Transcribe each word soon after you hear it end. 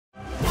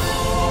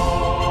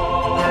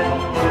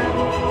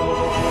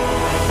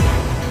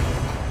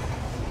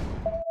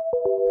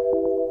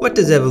what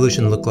does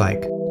evolution look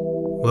like?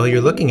 Well, you're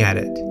looking at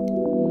it.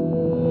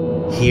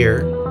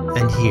 Here,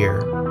 and here,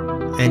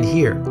 and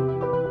here.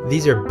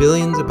 These are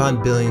billions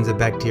upon billions of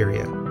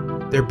bacteria.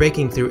 They're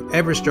breaking through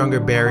ever stronger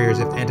barriers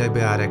of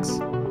antibiotics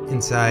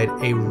inside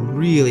a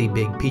really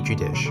big petri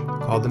dish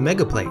called the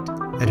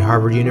megaplate at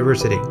Harvard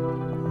University.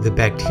 The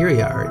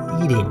bacteria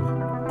are eating,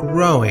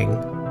 growing,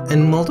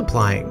 and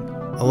multiplying.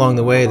 Along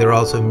the way, they're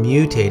also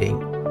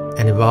mutating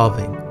and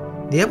evolving.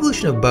 The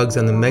evolution of bugs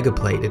on the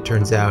megaplate, it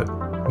turns out,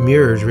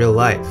 mirrors real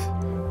life.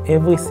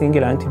 Every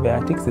single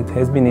antibiotic that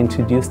has been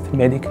introduced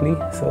medically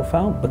so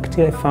far,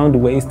 bacteria found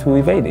ways to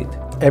evade it.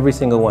 Every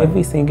single one?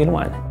 Every single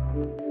one.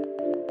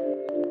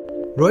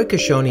 Roy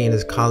Kashoni and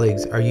his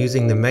colleagues are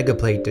using the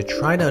megaplate to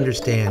try to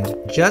understand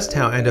just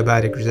how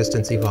antibiotic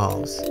resistance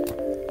evolves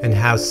and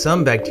how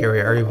some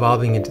bacteria are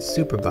evolving into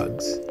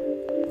superbugs.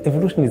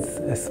 Evolution is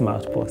a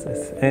smart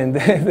process, and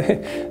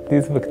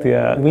these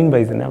bacteria win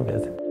by the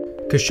numbers.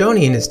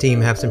 Kashoni and his team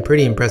have some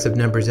pretty impressive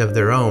numbers of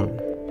their own.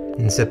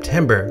 In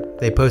September,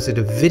 they posted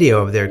a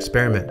video of their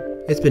experiment.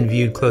 It's been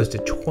viewed close to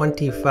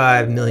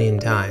 25 million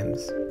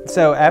times.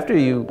 So after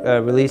you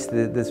released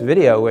this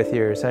video with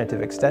your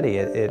scientific study,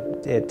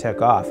 it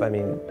took off. I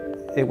mean,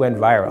 it went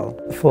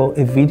viral. For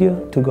a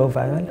video to go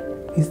viral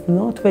is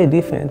not very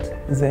different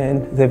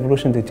than the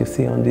evolution that you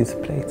see on these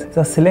plates. There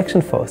are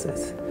selection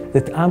forces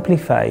that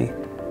amplify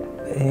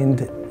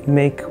and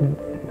make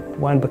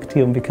one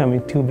bacterium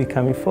becoming 2,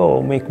 becoming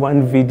 4, make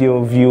one video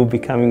of you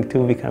becoming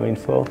 2, becoming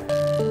 4.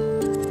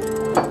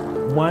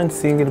 One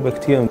single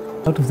bacterium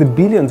out of the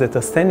billions that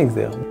are standing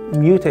there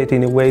mutate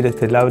in a way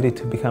that allowed it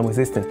to become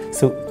resistant.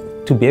 So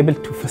to be able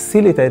to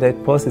facilitate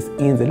that process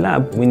in the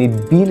lab, we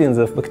need billions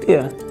of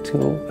bacteria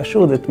to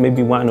assure that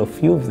maybe one or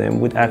few of them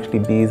would actually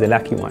be the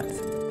lucky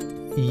ones.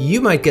 You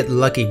might get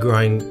lucky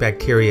growing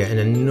bacteria in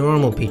a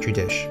normal petri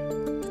dish,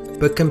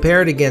 but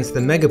compare it against the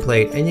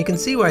megaplate and you can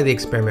see why the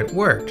experiment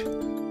worked.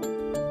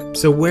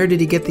 So where did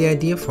he get the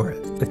idea for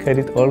it? The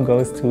credit all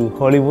goes to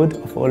Hollywood,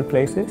 of all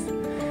places.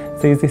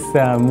 There's this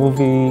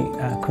movie,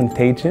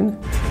 Contagion.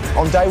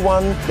 On day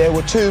 1, there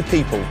were 2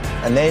 people,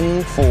 and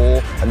then 4,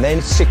 and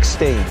then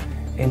 16.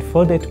 And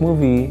for that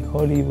movie,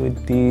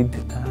 Hollywood did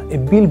a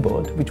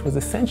billboard, which was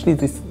essentially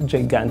this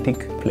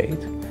gigantic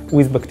plate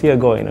with bacteria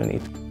growing on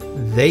it.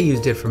 They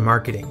used it for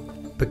marketing,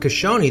 but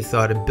Kashoni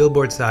thought a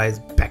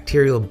billboard-sized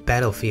bacterial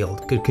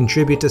battlefield could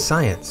contribute to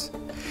science.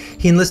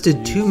 He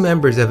enlisted 2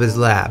 members of his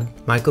lab,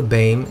 Michael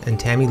Boehm and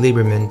Tammy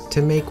Lieberman,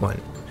 to make one.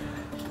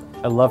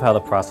 I love how the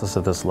process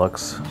of this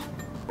looks.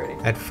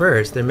 At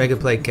first, their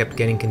megaplate kept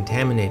getting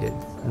contaminated,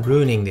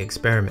 ruining the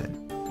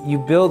experiment. You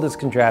build this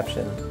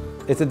contraption.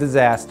 It's a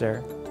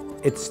disaster.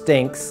 It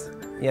stinks.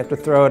 You have to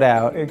throw it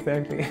out.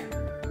 Exactly.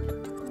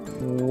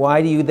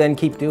 Why do you then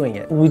keep doing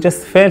it? We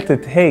just felt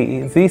that,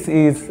 hey, this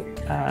is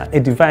a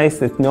device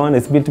that no one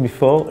has built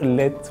before.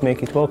 Let's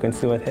make it work and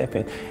see what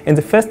happens. And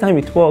the first time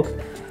it worked,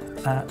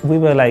 we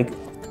were like,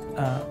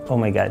 oh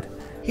my God.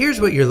 Here's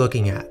what you're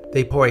looking at.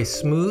 They pour a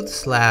smooth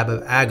slab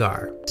of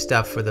agar,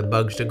 stuff for the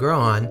bugs to grow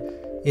on,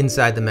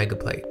 inside the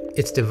megaplate.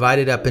 It's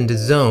divided up into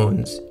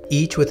zones,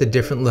 each with a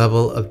different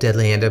level of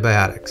deadly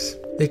antibiotics.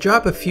 They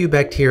drop a few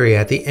bacteria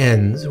at the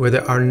ends where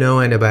there are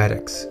no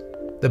antibiotics.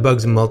 The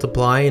bugs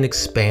multiply and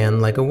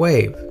expand like a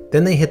wave.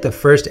 Then they hit the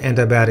first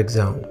antibiotic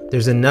zone.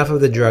 There's enough of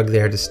the drug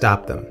there to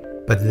stop them.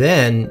 But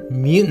then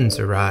mutants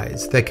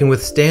arise that can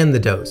withstand the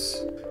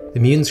dose. The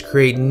mutants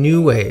create new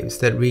waves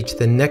that reach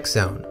the next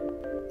zone.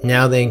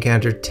 Now they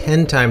encounter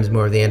 10 times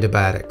more of the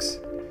antibiotics,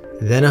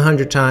 then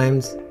 100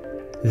 times,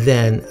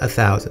 then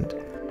 1,000.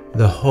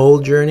 The whole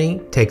journey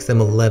takes them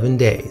 11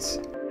 days.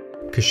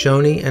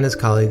 Kashoni and his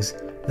colleagues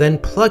then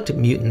plucked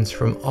mutants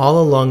from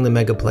all along the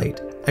megaplate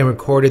and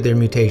recorded their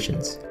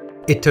mutations.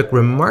 It took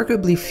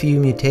remarkably few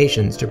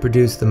mutations to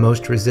produce the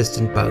most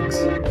resistant bugs.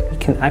 We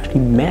can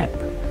actually map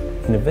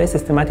in a very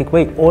systematic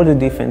way all the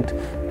different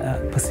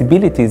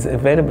possibilities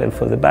available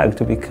for the bug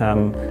to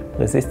become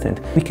resistant.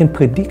 We can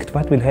predict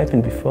what will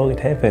happen before it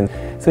happens.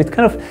 So it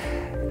kind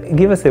of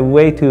gives us a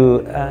way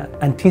to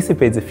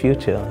anticipate the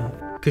future.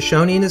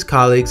 Kashoni and his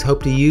colleagues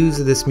hope to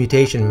use this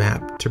mutation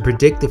map to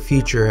predict the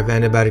future of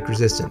antibiotic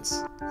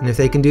resistance. And if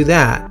they can do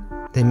that,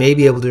 they may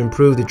be able to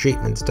improve the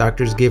treatments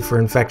doctors give for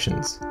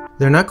infections.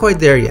 They're not quite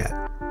there yet.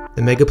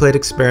 The megaplate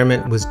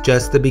experiment was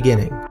just the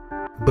beginning.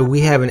 But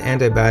we have an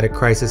antibiotic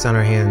crisis on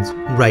our hands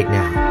right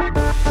now.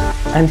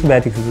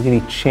 Antibiotics have really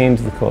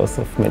changed the course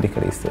of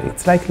medical history.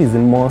 It's likely the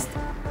most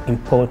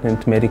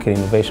important medical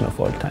innovation of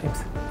all times,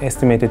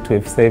 estimated to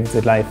have saved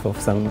the life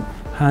of some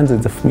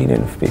hundreds of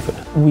millions of people.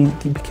 We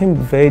became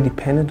very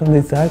dependent on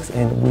these drugs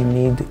and we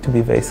need to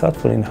be very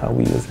thoughtful in how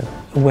we use them.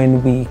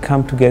 When we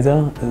come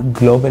together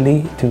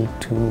globally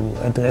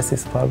to address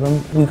this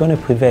problem, we're going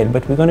to prevail,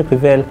 but we're going to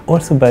prevail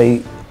also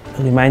by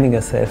reminding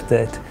ourselves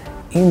that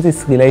in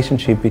this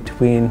relationship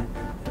between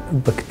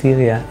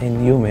bacteria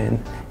and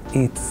human,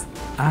 it's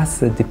us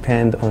that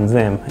depend on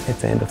them at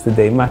the end of the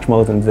day, much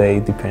more than they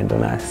depend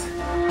on us.